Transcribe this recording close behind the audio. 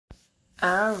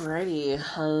Alrighty,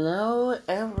 hello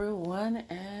everyone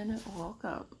and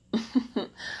welcome.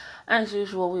 As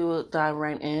usual, we will dive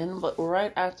right in, but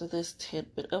right after this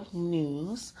tidbit of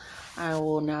news, I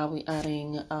will now be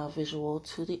adding a visual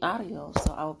to the audio.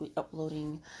 So I will be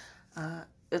uploading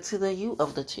to the U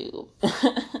of the tube.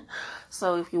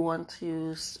 So if you want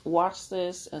to watch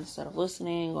this instead of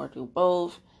listening or do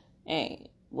both, hey,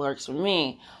 works for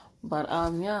me. But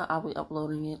yeah, I'll be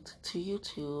uploading it to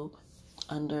YouTube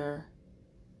under.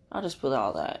 I'll just put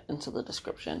all that into the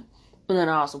description. And then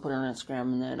I'll also put it on Instagram,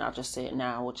 and then I'll just say it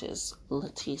now, which is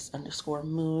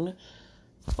Latisse_Moon,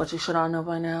 which you should all know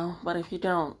by now. But if you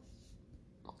don't,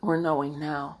 we're knowing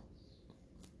now.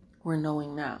 We're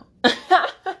knowing now. I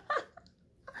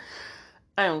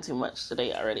am too much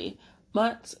today already.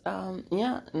 But,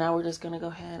 yeah, now we're just going to go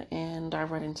ahead and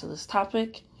dive right into this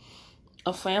topic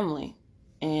of family.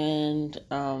 And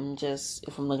just,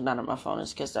 if I'm looking down at my phone,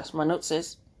 it's because that's my notes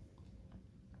is,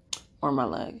 or my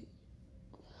leg.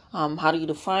 How do you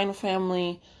define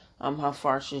family? How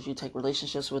far should you take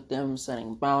relationships with them?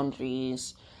 Setting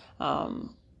boundaries.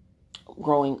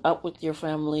 Growing up with your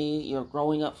family, your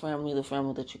growing up family, the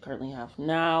family that you currently have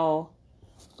now.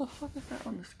 What the fuck is that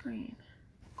on the screen?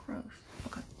 Gross.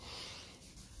 Okay.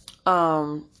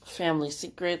 Family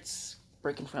secrets,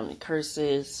 breaking family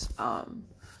curses, and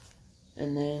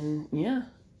then yeah,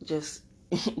 just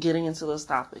getting into those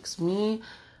topics. Me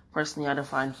personally, I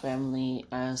define family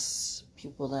as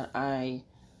people that I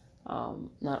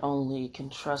not only can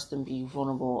trust and be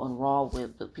vulnerable and raw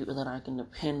with, but people that I can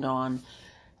depend on,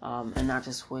 and not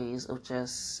just ways of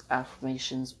just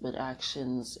affirmations, but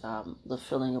actions, the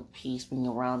feeling of peace, being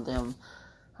around them,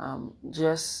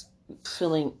 just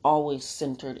feeling always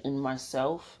centered in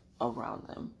myself around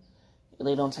them.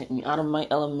 They don't take me out of my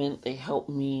element. They help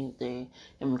me. They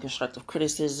give me constructive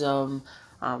criticism.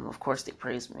 Of course, they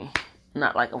praise me.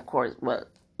 Not like, of course, but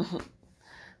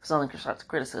it's only constructive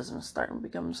criticism is starting to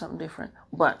become something different.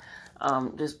 But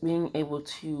just being able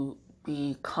to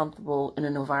be comfortable in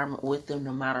an environment with them,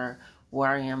 no matter where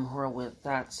I am, who I'm with,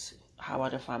 that's how I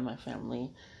define my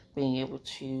family. Being able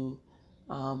to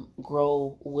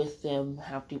grow with them,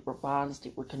 have deeper bonds,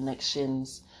 deeper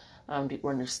connections, deeper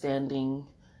understanding,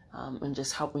 and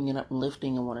just helping and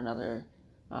uplifting in one another,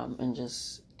 and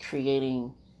just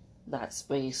creating that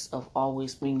space of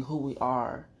always being who we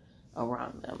are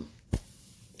around them.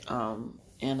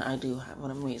 And I do have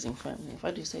an amazing family, if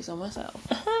I do say so myself.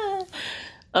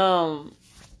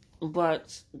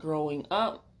 But growing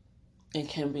up, it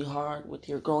can be hard with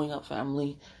your growing up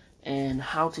family and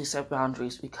how to set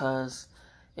boundaries, because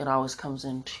it always comes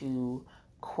into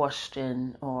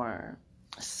question or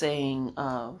saying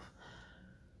of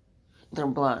their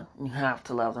blood. You have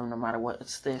to love them no matter what.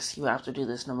 It's this. You have to do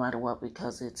this no matter what,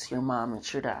 because it's your mom,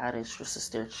 it's your dad, it's your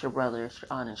sister, it's your brother, it's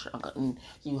your aunt, it's your uncle. And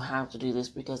you have to do this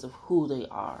because of who they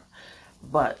are.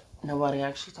 But nobody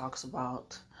actually talks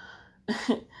about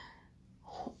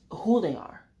who they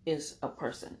are is a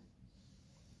person.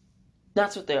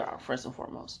 That's what they are, first and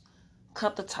foremost.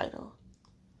 Cut the title.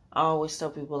 I always tell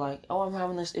people like, oh, I'm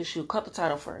having this issue. Cut the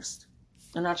title first.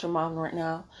 They're not your mom right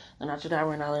now. They're not your dad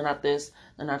right now. They're not this.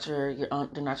 They're not your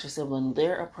aunt. They're not your sibling.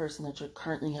 They're a person that you're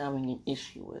currently having an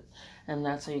issue with. And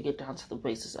that's how you get down to the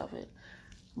basis of it.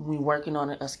 We working on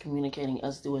it, us communicating,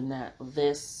 us doing that.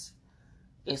 This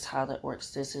is how that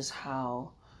works. This is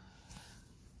how...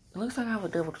 It looks like I have a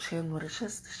double chin, but it's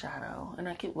just a shadow. And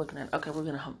I keep looking at it. Okay, we're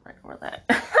going to hump right over that.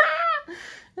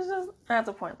 It's just, I have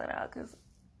to point that out because,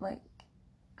 like,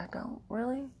 I don't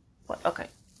really. But, okay.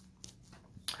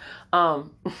 My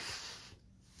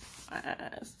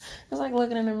ass. It's like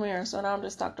looking in the mirror, so now I'm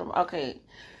just talking about, okay,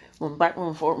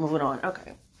 moving forward, moving on.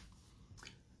 Okay.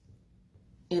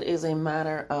 It is a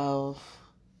matter of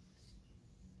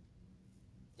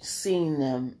seeing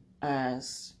them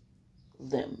as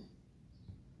them,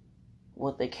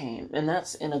 what they came. And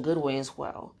that's in a good way as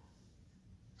well.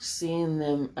 Seeing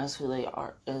them as who they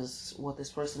are, as what this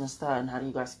person has done. How do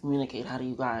you guys communicate? How do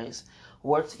you guys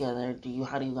work together?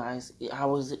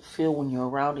 How does it feel when you're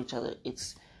around each other?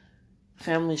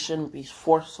 Family shouldn't be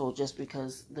forceful just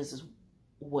because this is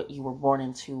what you were born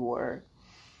into, or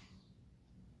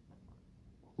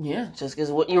just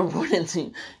because what you were born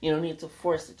into. You don't need to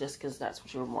force it just because that's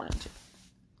what you were born into.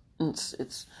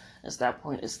 It's that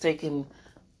point. It's taking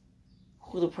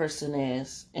who the person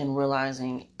is and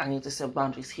realizing I need to set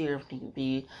boundaries here if need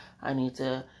be. I need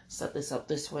to set this up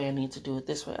this way. I need to do it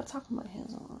this way. I'm talking about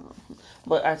hands on,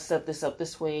 but I set this up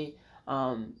this way,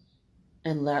 and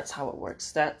that's how it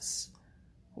works. That's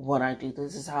what I do.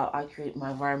 This is how I create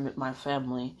my environment, my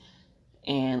family,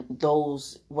 and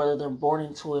those, whether they're born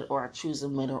into it or I choose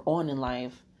them later on in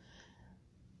life,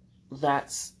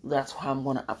 that's how I'm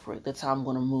going to operate. That's how I'm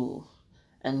going to move.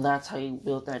 And that's how you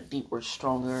build that deeper,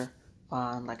 stronger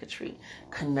bond, like a tree.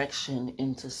 Connection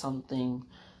into something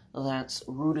that's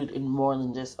rooted in more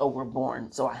than just, oh, we're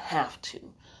born, so I have to.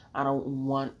 I don't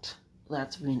want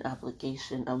that to be an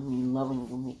obligation of me loving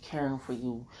you, me caring for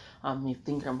you, me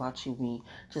thinking about you, me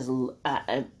just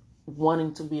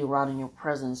wanting to be around in your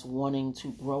presence, wanting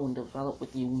to grow and develop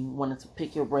with you, me wanting to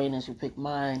pick your brain as you pick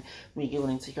mine, me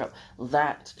giving to your.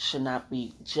 That should not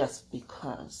be just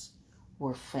because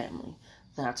we're family.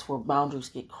 That's where boundaries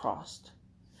get crossed.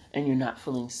 And you're not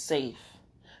feeling safe.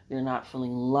 You're not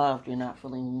feeling loved. You're not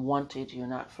feeling wanted. You're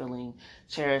not feeling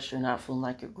cherished. You're not feeling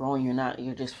like you're growing.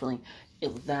 You're just feeling,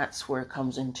 if that's where it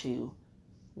comes into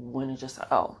when it's just,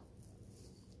 oh,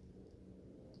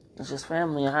 it's just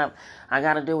family. I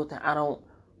got to deal with that. I don't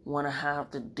want to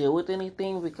have to deal with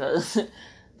anything because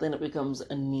then it becomes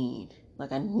a need.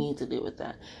 Like I need to deal with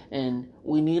that. And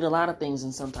we need a lot of things,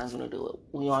 and sometimes we don't do it.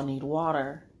 We all need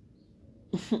water.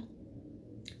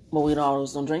 But we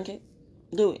always don't drink it,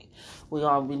 do we? We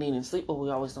all be needing sleep, but we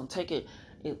always don't take it.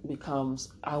 It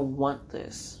becomes, I want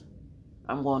this.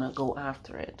 I'm going to go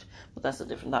after it. But that's a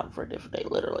different topic for a different day,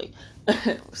 literally.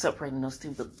 Separating those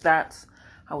two. But that's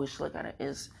how we should look at it.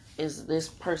 Is this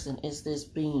person, is this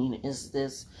being, is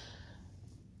this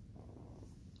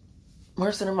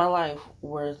person in my life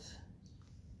worth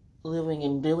living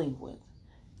and dealing with?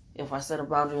 If I set a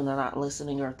boundary and they're not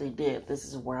listening, or if they did, this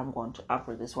is where I'm going to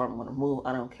operate. This is where I'm going to move.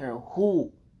 I don't care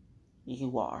who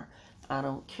you are. I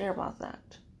don't care about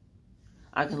that.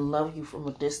 I can love you from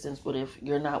a distance, but if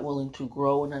you're not willing to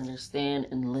grow and understand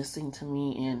and listen to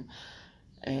me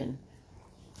and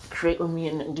create with me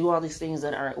and do all these things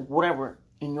that are whatever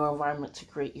in your environment to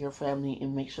create your family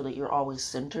and make sure that you're always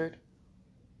centered,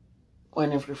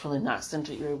 and if you're feeling not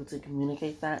centered, you're able to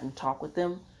communicate that and talk with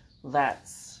them,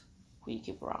 that's who you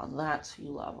keep around. That's who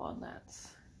you love on. That's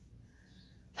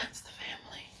the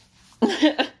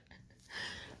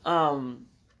family.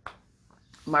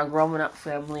 My growing up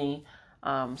family,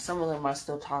 some of them I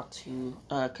still talk to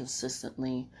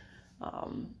consistently.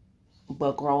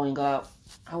 But growing up,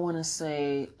 I want to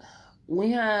say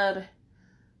we were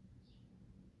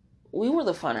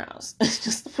the fun house,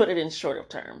 just to put it in shorter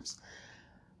terms.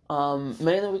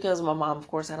 Mainly because my mom, of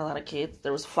course, had a lot of kids.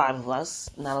 There was 5 of us.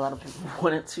 Not a lot of people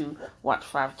wanted to watch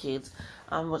 5 kids.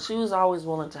 But she was always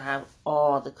willing to have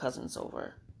all the cousins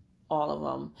over. All of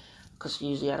them. Because she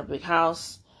usually had a big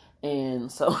house.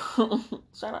 And so,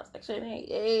 shout out Section 8.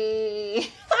 Yay!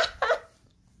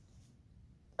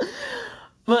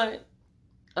 But,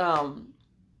 so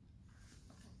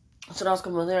that was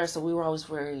coming there. So we were always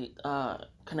very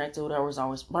connected. There was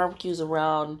always barbecues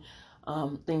around.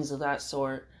 Things of that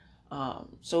sort.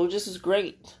 So it just is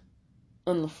great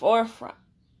in the forefront,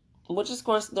 which of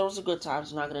course those are good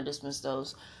times. I'm not going to dismiss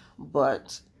those,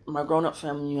 but my grown-up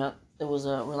family, it was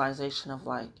a realization of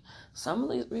like, some of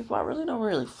these people I really don't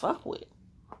really fuck with,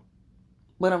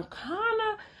 but I'm kind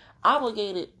of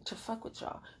obligated to fuck with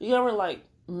y'all. You ever like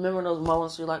remember those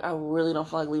moments where you're like, I really don't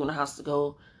feel like leaving the house to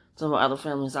go to my other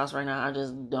family's house right now. I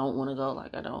just don't want to go.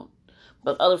 Like I don't.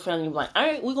 But other family be like, all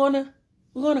right, we're going to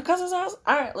cousin's house?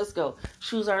 All right, let's go.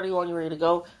 Shoes already on, you ready to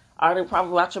go. Already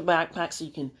probably got your backpack so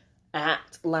you can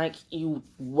act like you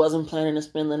wasn't planning to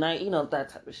spend the night. You know, that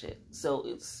type of shit. So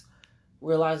it's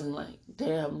realizing like,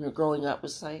 damn, you're growing up.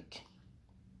 It's like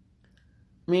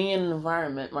me in an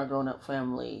environment, my grown up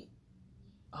family,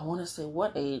 I want to say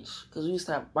what age? Because we used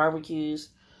to have barbecues.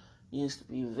 We used to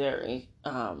be very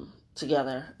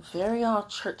together. Very all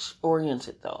church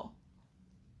oriented though.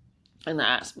 In the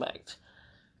aspect.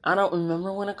 I don't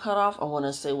remember when it cut off. I want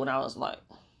to say when I was like,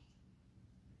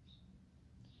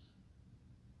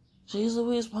 Jeez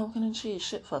Louise, pumpkin and cheese,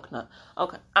 shit, fuck nut.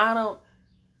 Okay, I don't.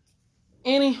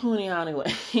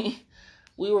 Anyway,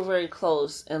 we were very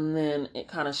close, and then it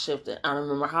kind of shifted. I don't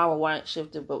remember how or why it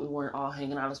shifted, but we weren't all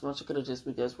hanging out as much. It could have just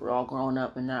because we're all grown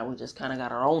up, and now we just kind of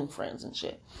got our own friends and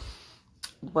shit.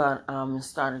 But it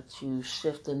started to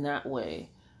shift in that way.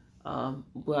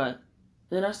 But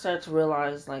then I started to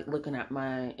realize, like, looking at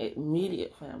my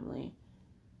immediate family,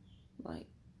 like,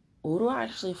 who do I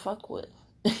actually fuck with?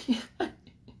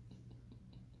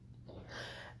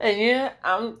 And yeah,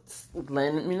 I'm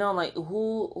letting me know, like,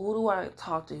 who do I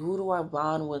talk to? Who do I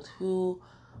bond with? Who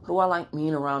do I like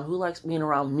being around? Who likes being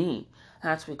around me? I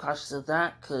have to be cautious of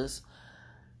that, because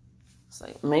it's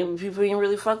like, maybe people ain't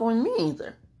really fucking with me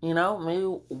either. You know, maybe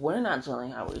we're not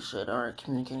gelling how we should, or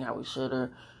communicating how we should,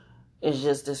 or it's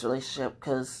just this relationship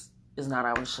because it's not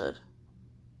how we should.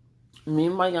 Me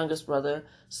and my youngest brother,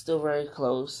 still very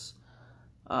close,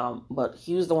 but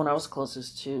he was the one I was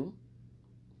closest to.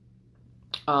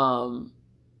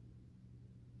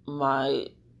 my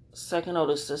second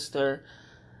oldest sister,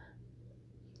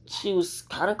 she was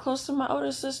kind of close to my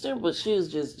older sister, but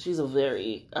she's a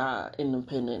very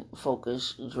independent,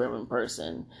 focused, driven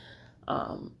person.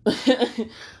 Um,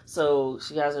 so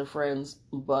she has her friends,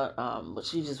 but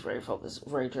she's just very focused,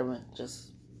 very driven,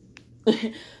 just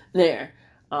there.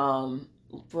 Um,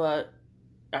 but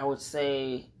I would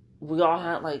say we all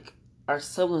had like our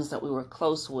siblings that we were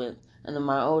close with, and then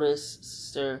my oldest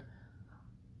sister,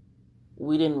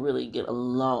 we didn't really get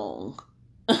along.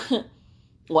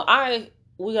 well,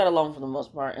 we got along for the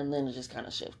most part, and then it just kind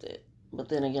of shifted. But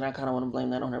then again, I kind of want to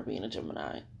blame that on her being a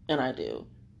Gemini, and I do.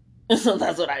 So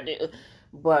that's what I do.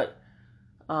 But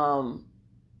um,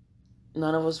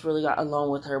 none of us really got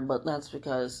along with her, but that's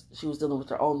because she was dealing with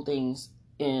her own things,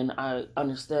 and I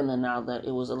understand that now that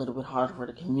it was a little bit hard for her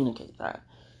to communicate that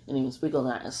and even speak on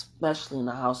that, especially in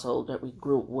the household that we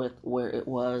grew up with, where it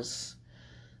was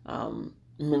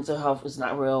mental health is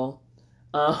not real,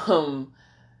 um,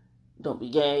 don't be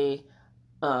gay,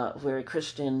 very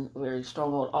Christian, very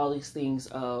stronghold, all these things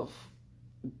of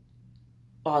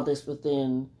all this, but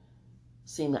then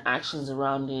seeing the actions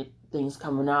around it, things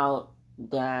coming out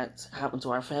that happened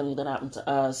to our family, that happened to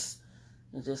us.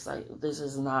 It's just like, this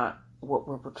is not what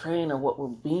we're portraying or what we're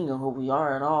being or who we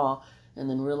are at all. And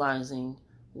then realizing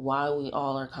why we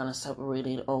all are kind of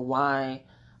separated or why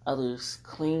others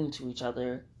cling to each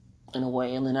other in a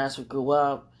way. And then as we grew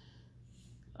up,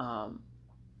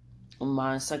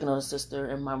 my second oldest sister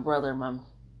and my brother, my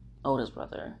oldest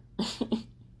brother,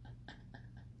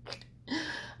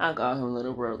 I call him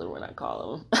little brother when I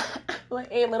call him.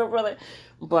 Like, hey, little brother.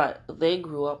 But they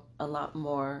grew up a lot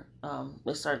more.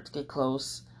 They started to get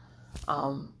close.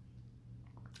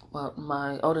 But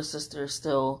my older sister is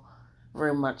still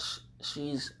very much,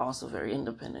 she's also very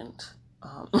independent.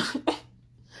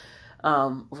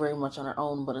 Very much on her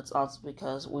own, but it's also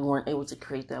because we weren't able to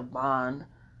create that bond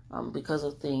because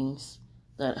of things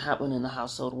that happened in the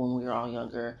household when we were all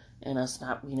younger, and us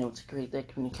not being able to create that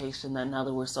communication, that now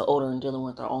that we're so older and dealing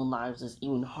with our own lives, it's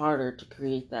even harder to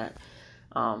create that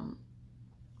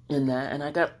in that. And I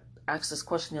got asked this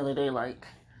question the other day, like,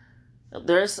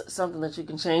 there's something that you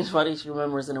can change about each of your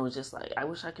members, and it was just like, I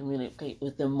wish I could communicate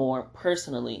with them more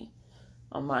personally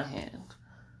on my hand.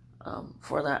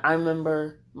 For that, I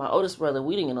remember my oldest brother,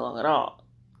 we didn't get along at all.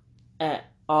 At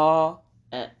all.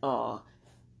 At all.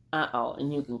 At all.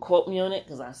 And you can quote me on it,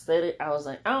 because I said it. I was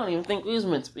like, I don't even think we was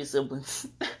meant to be siblings.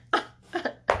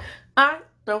 I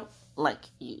don't like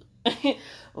you.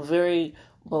 Very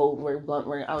bold, very blunt,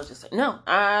 very, I was just like, no,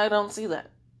 I don't see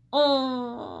that.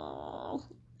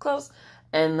 Close.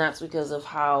 And that's because of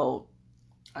how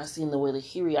I seen the way that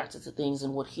he reacted to things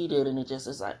and what he did, and it just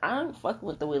is like, I don't fuck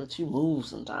with the way that you move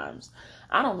sometimes.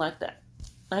 I don't like that.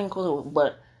 I ain't cool with it.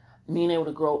 But being able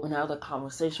to grow up and have that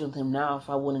conversation with him now, if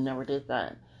I would have never did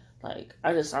that, like,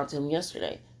 I just talked to him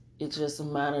yesterday. It's just a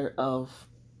matter of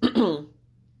me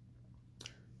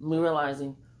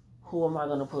realizing, who am I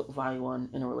going to put value on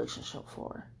in a relationship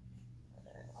for?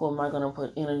 Who am I going to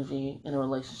put energy in a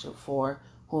relationship for?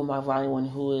 Who am I valuing?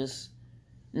 Who is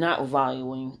not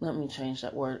valuing? Let me change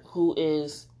that word. Who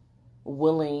is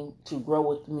willing to grow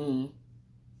with me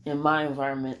in my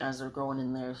environment as they're growing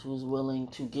in theirs? Who's willing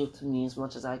to give to me as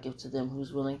much as I give to them?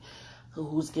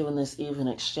 Who's giving this even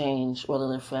exchange, whether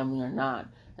they're family or not?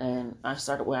 And I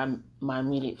started with my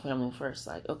immediate family first.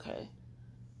 Like, okay,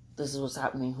 this is what's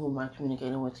happening. Who am I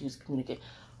communicating with? Who's communicating?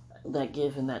 That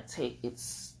give and that take.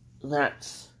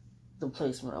 That's the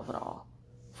placement of it all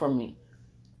for me.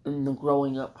 In the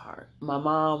growing up part, my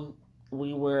mom,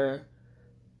 we were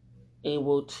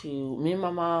able to. Me and my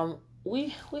mom,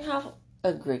 we have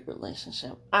a great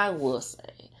relationship. I will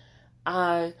say,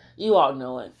 you all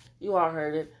know it. You all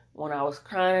heard it. When I was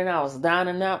crying and I was down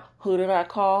and out, who did I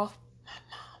call?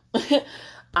 My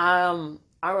mom.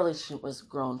 Our relationship has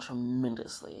grown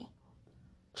tremendously.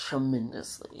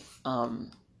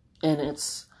 And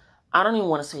it's, I don't even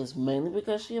want to say it's mainly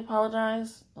because she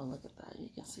apologized. Oh, look at that. You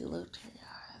can see a little teary eyes.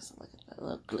 Look at that, a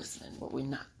little glistening, but we're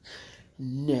not.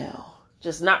 No.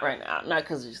 Just not right now. Not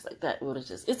because it's just like that.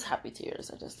 It's happy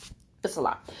tears. It's a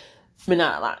lot. But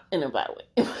not a lot in a bad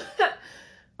way.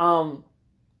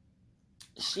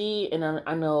 She, and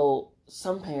I know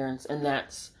some parents, and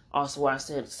that's also why I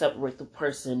said separate the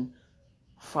person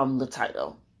from the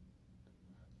title.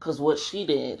 Because what she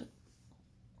did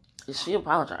is she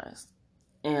apologized.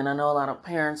 And I know a lot of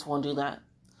parents won't do that.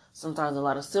 Sometimes a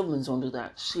lot of siblings won't do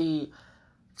that. She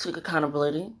took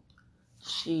accountability.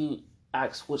 She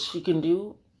asked what she can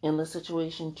do in the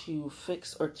situation to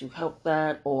fix or to help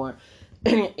that. Or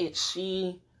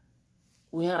we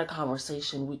had a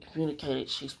conversation. We communicated.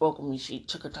 She spoke with me. She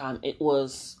took her time. It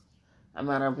was A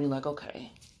matter of being like,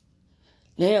 okay,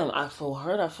 damn, I feel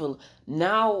hurt.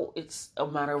 Now it's a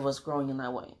matter of us growing in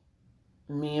that way.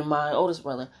 Me and my oldest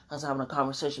brother, us having a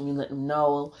conversation, me letting him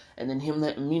know, and then him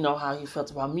letting me know how he felt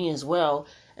about me as well,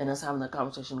 and us having that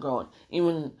conversation growing.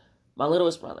 Even my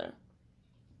littlest brother,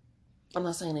 I'm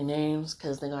not saying their names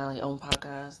because they got their own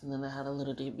podcast, and then they had a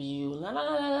little debut, la la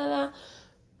la la la.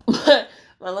 But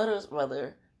my littlest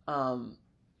brother,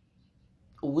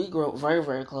 we grew up very,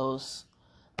 very close.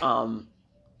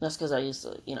 That's because I used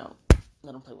to,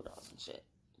 let him play with dolls and shit.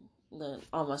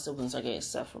 All my siblings are gay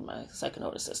except for my second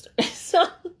older sister. So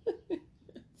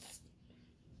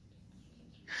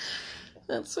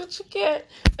that's what you get.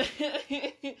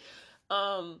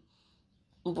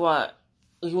 But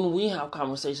when we have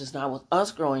conversations now with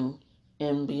us growing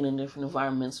and being in different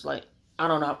environments, like, I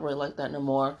don't operate like that no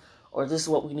more, or this is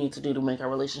what we need to do to make our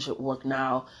relationship work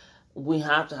now. We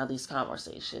have to have these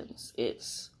conversations.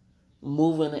 It's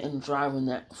moving and driving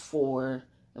that forward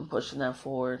and pushing that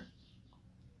forward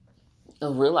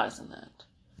and realizing that.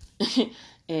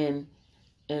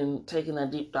 and taking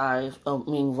that deep dive of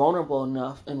being vulnerable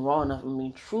enough and raw enough and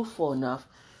being truthful enough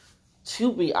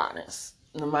to be honest.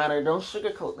 No matter, don't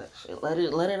sugarcoat that shit. Let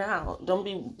it out. Don't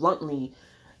be bluntly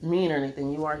mean or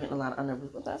anything. You are getting a lot of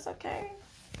underboob, but that's okay.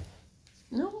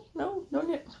 No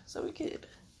nip. So we good.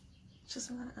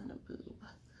 Just a lot of underboob.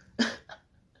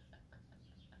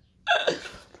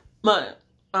 But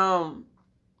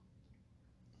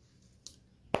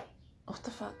what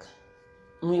the fuck?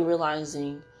 Me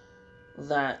realizing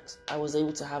that I was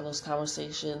able to have those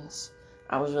conversations,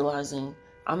 I was realizing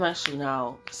I'm actually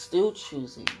now still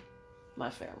choosing my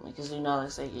family. Because they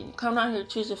say, you come out here to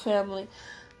choose your family.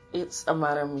 It's a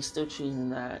matter of me still choosing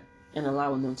that and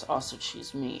allowing them to also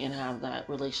choose me and have that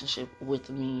relationship with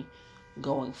me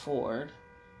going forward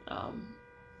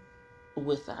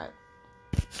with that.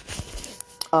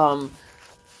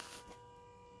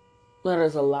 That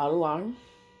is a loud alarm.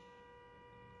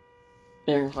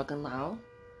 Very fucking loud.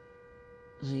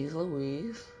 Jeez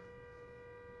Louise.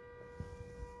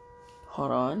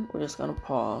 Hold on. We're just going to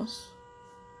pause.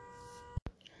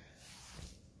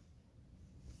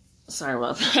 Sorry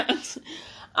about that.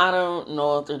 I don't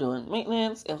know if they're doing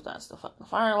maintenance, if that's the fucking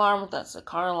fire alarm, if that's the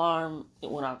car alarm. It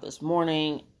went off this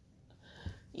morning.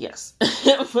 Yes.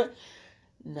 But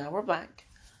now we're back.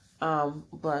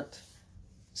 But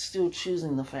still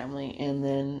choosing the family. And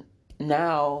then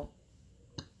now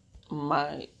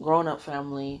my grown-up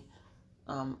family,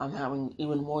 I'm having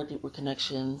even more deeper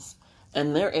connections.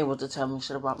 And they're able to tell me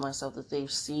shit about myself that they've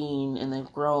seen and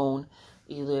they've grown,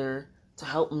 either to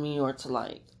help me or to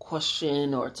like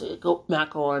question or to go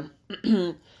back on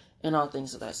and all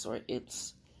things of that sort.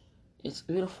 It's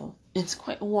beautiful. It's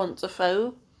quite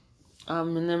wonderful.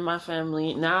 And then my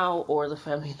family now, or the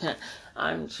family that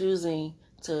I'm choosing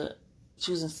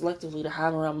selectively to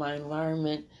have around my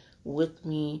environment with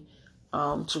me,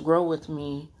 to grow with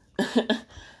me,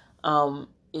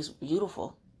 is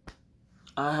beautiful.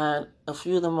 I had a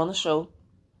few of them on the show,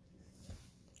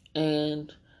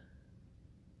 and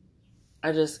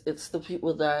it's the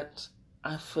people that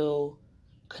I feel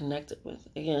connected with.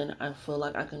 Again, I feel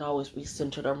like I can always be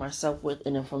centered on myself with,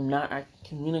 and if I'm not, I can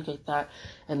communicate that,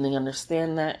 and they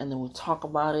understand that, and then we talk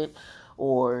about it,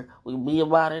 or we be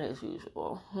about it as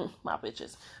usual. My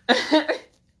bitches.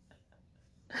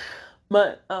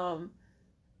 But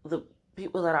the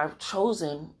people that I've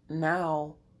chosen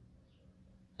now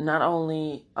not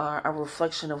only are a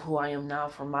reflection of who I am now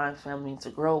for my family to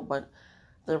grow, but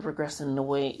they're progressing in a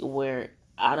way where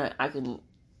I can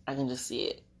just see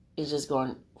it. It's just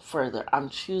going further. I'm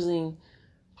choosing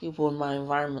people in my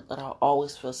environment that I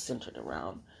always feel centered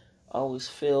around, always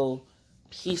feel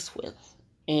peace with,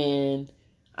 and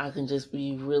I can just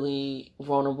be really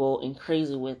vulnerable and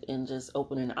crazy with, and just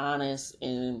open and honest.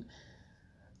 And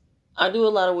I do a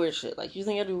lot of weird shit. Like, you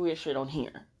think I do weird shit on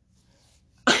here?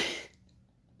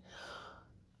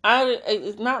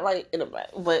 It's not like in a bad,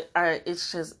 but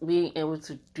it's just being able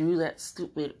to do that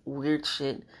stupid weird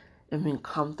shit and being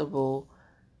comfortable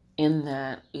in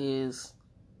that is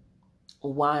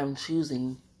why I'm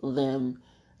choosing them,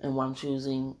 and why I'm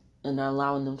choosing and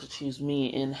allowing them to choose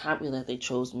me, and happy that they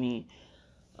chose me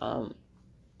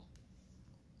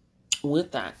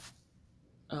with that.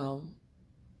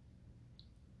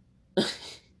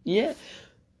 Yeah,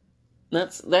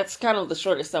 that's kind of the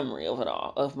shortest summary of it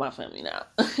all, of my family now.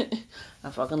 I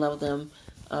fucking love them.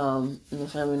 And the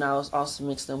family now is also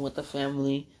mixed in with the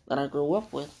family that I grew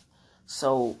up with.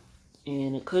 So,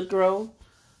 and it could grow.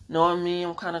 Knowing me,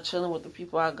 I'm kind of chilling with the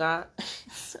people I got.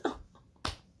 So,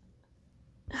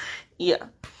 yeah.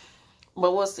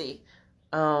 But we'll see.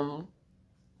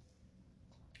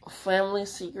 family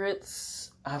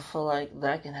secrets, I feel like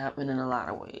that can happen in a lot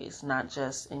of ways, not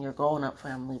just in your growing up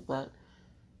family, but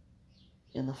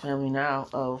in the family now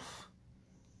of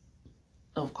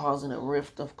causing a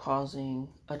rift, of causing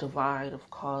a divide, of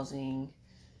causing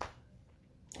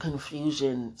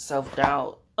confusion,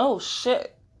 self-doubt. Oh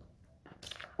shit.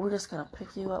 We're just gonna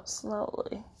pick you up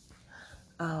slowly.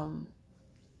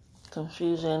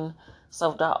 Confusion,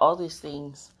 self-doubt, all these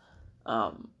things,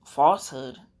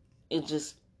 falsehood,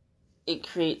 it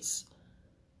creates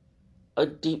a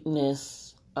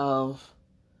deepness of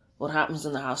what happens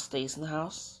in the house stays in the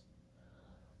house.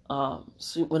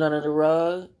 Sweep it under the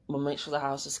rug, but make sure the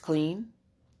house is clean.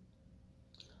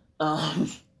 Gotta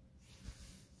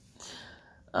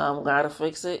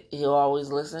fix it. He'll always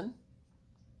listen.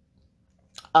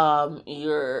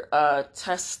 Your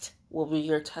test will be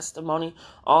your testimony.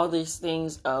 All these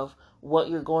things of what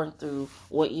you're going through,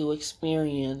 what you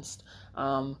experienced,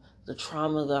 the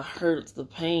trauma, the hurt, the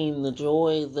pain, the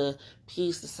joy, the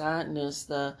peace, the sadness,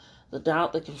 the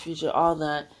doubt, the confusion, all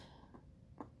that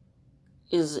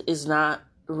is not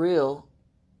real.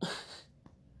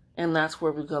 And that's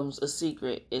where it becomes a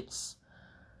secret. It's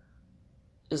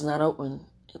not open.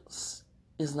 It's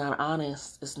not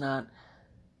honest. It's not,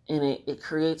 and it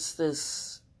creates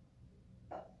this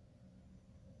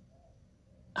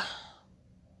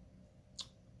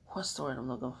what's the word I'm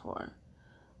looking for?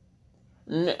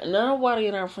 Nobody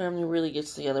in our family really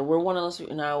gets together. We're one of those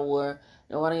people now where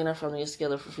nobody in our family gets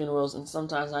together for funerals, and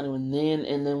sometimes not even then.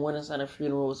 And then when it's at a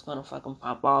funeral, it's gonna fucking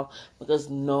pop off because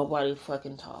nobody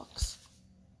fucking talks.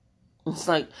 It's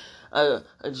like a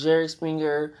Jerry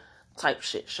Springer type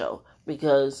shit show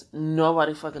because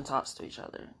nobody fucking talks to each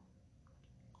other.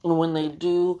 And when they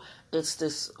do, it's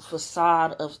this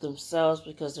facade of themselves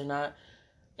because they're not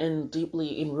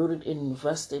deeply rooted and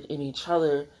invested in each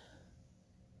other.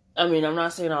 I mean, I'm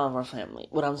not saying all of our family,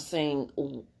 but I'm saying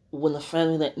when the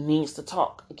family that needs to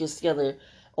talk gets together,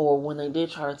 or when they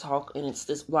did try to talk and it's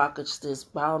this blockage, this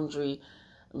boundary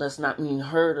that's not being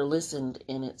heard or listened,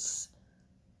 and it's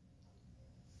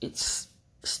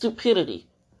stupidity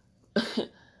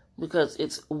because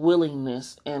it's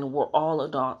willingness, and we're all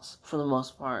adults for the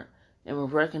most part, and we're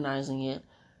recognizing it,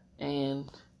 and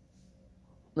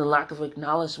the lack of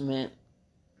acknowledgement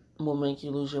will make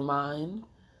you lose your mind.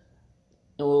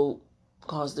 It will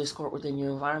cause discord within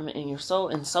your environment and your soul.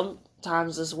 And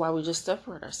sometimes this is why we just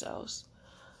separate ourselves.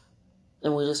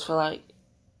 And we just feel like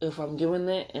if I'm giving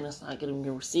it and it's not getting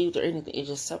received or anything, it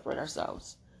just separate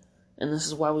ourselves. And this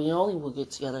is why we only will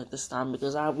get together at this time,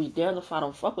 because I'll be damned if I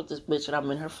don't fuck with this bitch and I'm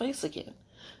in her face again.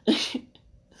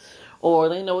 Or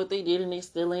they know what they did and they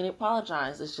still ain't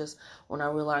apologize. It's just we're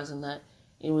not realizing that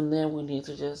even then we need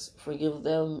to just forgive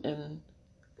them and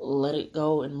let it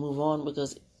go and move on,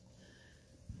 because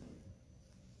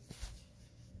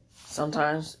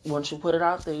sometimes once you put it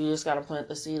out there, you just got to plant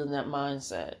the seed in that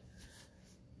mindset.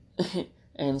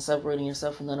 And separating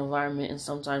yourself from that environment, and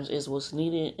sometimes is what's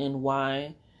needed, and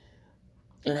why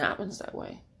it happens that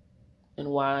way, and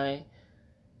why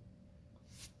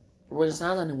it's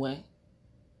not anyway.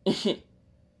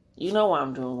 You know why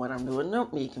I'm doing what I'm doing.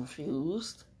 Don't be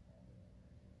confused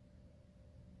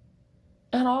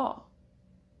at all.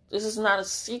 This is not a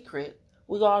secret.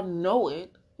 We all know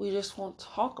it. We just won't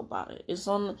talk about it. It's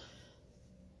on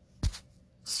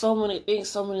so many things,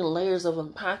 so many layers of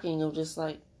unpacking of just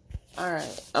like, all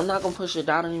right, I'm not going to push it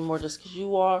down anymore just because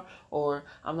you are, or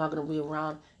I'm not going to be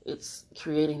around. It's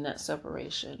creating that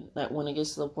separation, that when it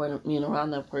gets to the point of being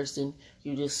around that person,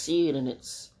 you just see it and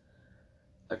it's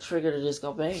a trigger to just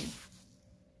go bang.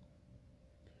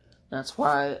 That's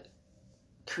why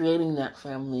creating that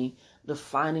family,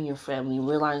 defining your family,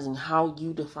 realizing how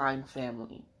you define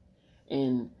family,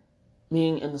 and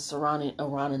being in the surrounding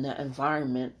around in that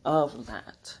environment of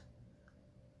that,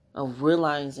 of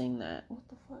realizing that, what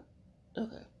the fuck?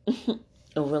 Okay.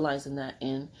 Of realizing that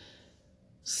and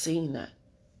seeing that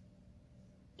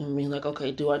and being like,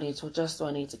 okay, do I need to adjust? Do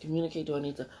I need to communicate?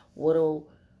 What do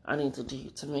I need to do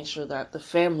to make sure that the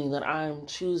family that I'm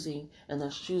choosing and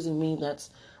that's choosing me,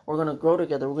 we're going to grow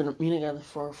together. We're going to be together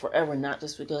for forever, not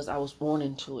just because I was born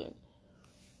into it.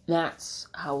 That's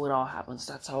how it all happens.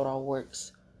 That's how it all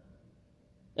works.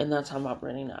 And that's how I'm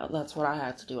operating now. That's what I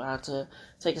had to do. I had to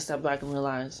take a step back and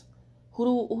realize, who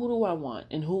do I want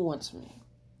and who wants me?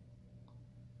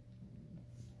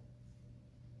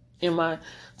 Am I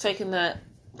taking that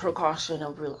precaution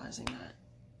of realizing that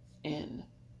and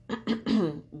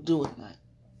doing that?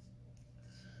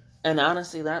 And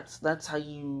honestly, that's how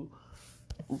you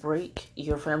break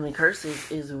your family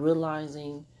curses, is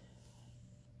realizing,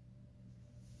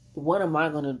 what am I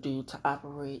going to do to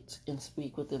operate and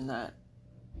speak within that?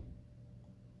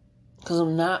 Because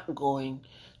I'm not going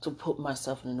to put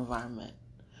myself in an environment.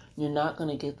 You're not going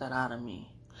to get that out of me.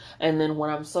 And then when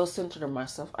I'm so centered in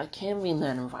myself, I can't be in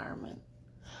that environment.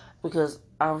 Because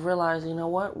I've realized, you know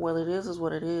what? What it is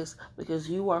what it is. Because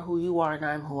you are who you are and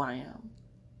I'm who I am.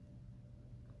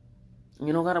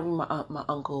 You don't gotta be my aunt, my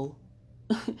uncle.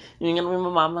 You ain't gotta be my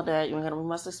mom, my dad. You ain't gotta be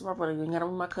my sister, my brother. You ain't gotta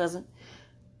be my cousin.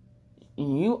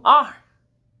 You are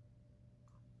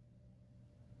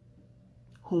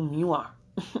whom you are.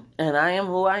 And I am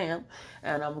who I am.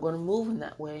 And I'm going to move in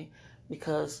that way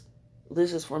because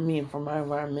this is for me and for my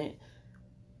environment.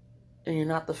 And you're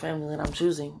not the family that I'm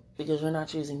choosing because you're not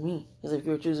choosing me. Because if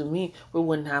you were choosing me, we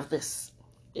wouldn't have this.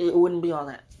 It wouldn't be all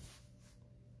that.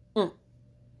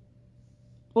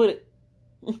 Would it?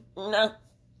 No.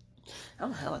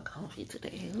 I'm hella comfy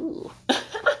today. Ooh.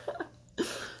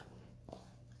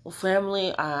 Well,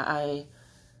 family, I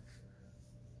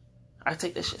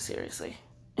take this shit seriously.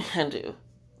 I do.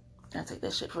 I take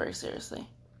that shit very seriously.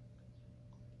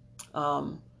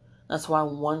 That's why I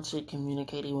want to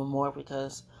communicate even more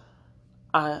because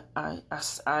I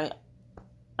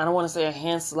don't want to say I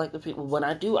hand select the people, but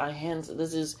I do.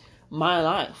 This is my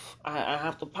life. I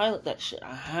have to pilot that shit.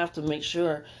 I have to make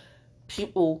sure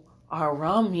people are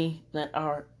around me that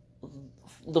are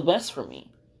the best for me.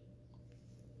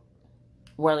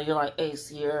 Whether you're like, hey,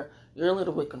 Sierra, you're a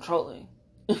little bit controlling.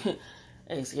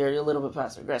 Hey, Sierra, you're a little bit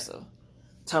passive aggressive.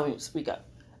 Tell me, speak up.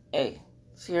 Hey,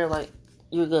 Sierra, like,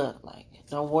 you're good. Like,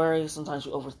 don't worry. Sometimes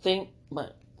you overthink,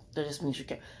 but that just means you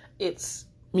care. It's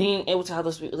being able to have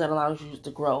those people that allows you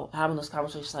to grow. Having those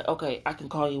conversations like, okay, I can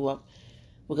call you up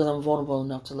because I'm vulnerable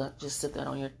enough to just sit that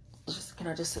on your, can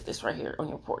I just sit this right here on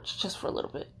your porch just for a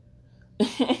little bit?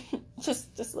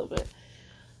 just a little bit.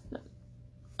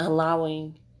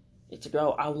 Allowing it to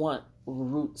grow. I want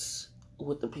roots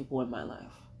with the people in my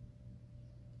life.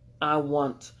 I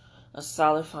want a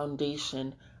solid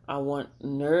foundation. I want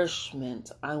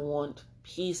nourishment. I want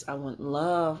peace. I want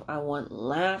love. I want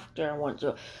laughter. I want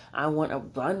joy. I want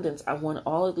abundance. I want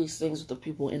all of these things with the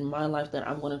people in my life that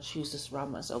I'm going to choose to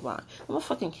surround myself by. I'm a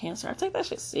fucking Cancer. I take that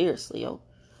shit seriously, yo.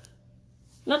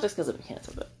 Not just because of the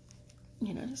cancer, but,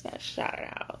 you know, I just got to shout it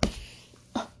out.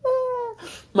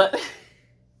 But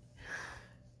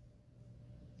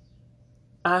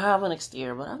I have an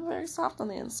exterior, but I'm very soft on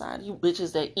the inside. You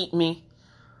bitches that eat me.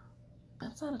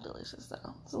 That sounded delicious,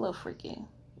 though. It's a little freaky.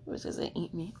 Bitches that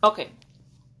eat me. Okay.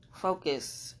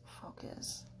 Focus.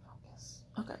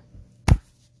 Okay.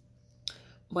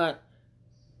 But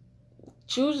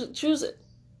choose it.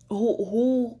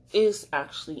 Who is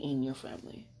actually in your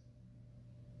family?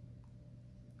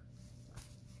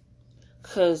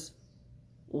 Because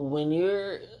when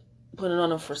you're putting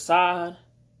on a facade,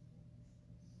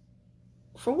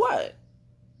 for what?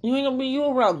 You ain't gonna be you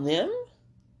around them?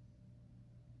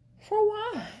 For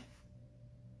why?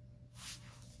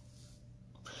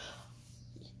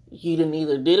 You done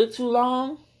either did it too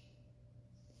long,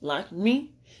 like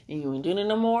me, and you ain't doing it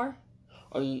no more,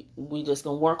 or we just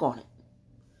gonna work on it.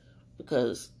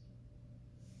 Because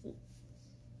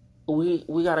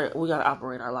we gotta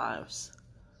operate our lives.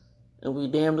 And we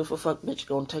damned if a fuck bitch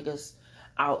gonna take us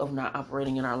out of not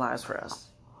operating in our lives for us.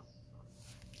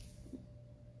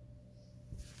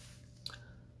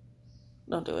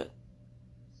 Don't do it.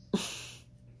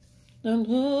 Don't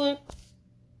do it.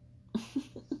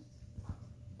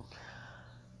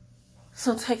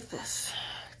 So take this.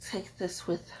 Take this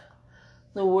with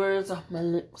the words off my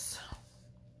lips.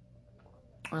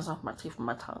 Words off my teeth and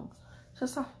my tongue.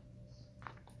 Just off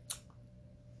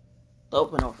the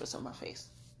open orifice on my face.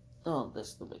 Oh, this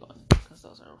is the big one. Because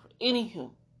those are over. Anywho.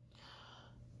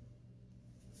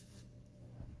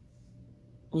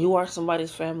 You are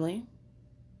somebody's family.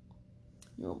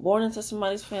 You were born into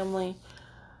somebody's family.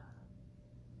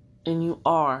 And you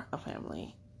are a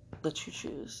family that you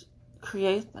choose.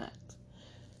 Create that.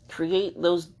 Create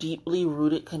those deeply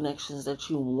rooted connections that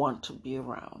you want to be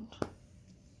around.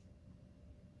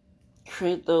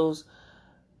 Create those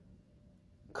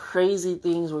crazy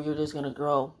things where you're just going to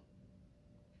grow.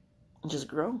 Just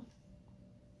grow.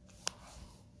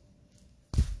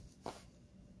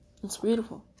 It's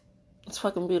beautiful. It's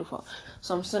fucking beautiful.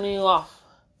 So I'm sending you off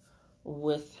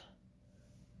with,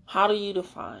 how do you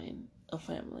define a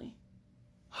family?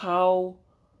 How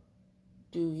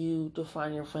do you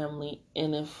define your family?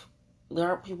 And if there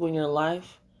aren't people in your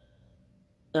life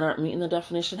that aren't meeting the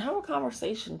definition, have a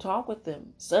conversation. Talk with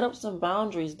them. Set up some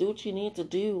boundaries. Do what you need to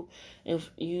do if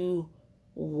you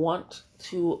want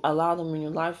to allow them in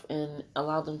your life and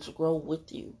allow them to grow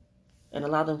with you. And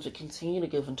allow them to continue to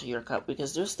give into your cup.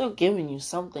 Because they're still giving you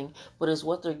something, but it's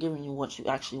what they're giving you what you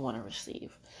actually want to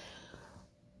receive.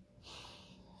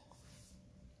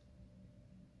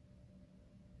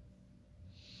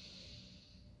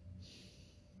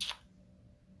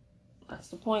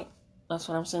 the point. That's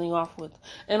what I'm sending you off with.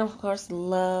 And of course,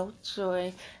 love,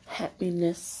 joy,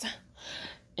 happiness,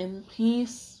 and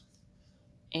peace,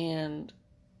 and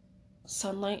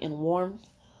sunlight and warmth.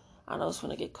 I know it's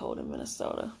gonna get cold in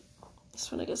Minnesota. It's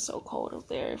gonna get so cold up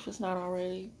there if it's not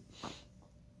already.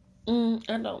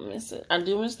 I don't miss it. I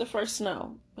do miss the first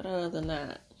snow, but other than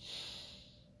that,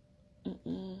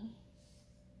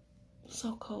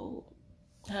 so cold.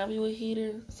 Have you a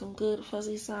heater, some good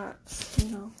fuzzy socks,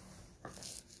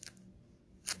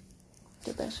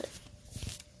 get that shit.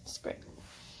 It's great.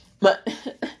 But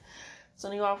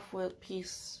sending you off with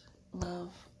peace,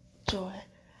 love, joy,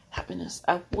 happiness.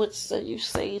 I would say you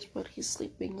Sage, but he's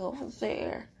sleeping over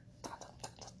there.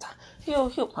 He'll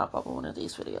pop up in one of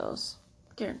these videos.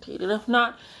 Guaranteed. And if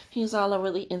not, he's all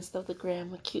over the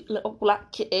Instagram, a cute little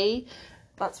black kitty.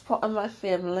 That's part of my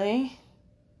family.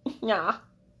 Yeah,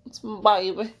 it's my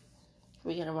baby.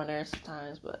 We get him on there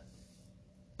sometimes, but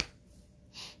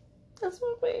that's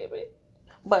my baby.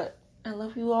 But I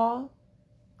love you all,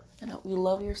 and I hope you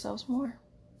love yourselves more.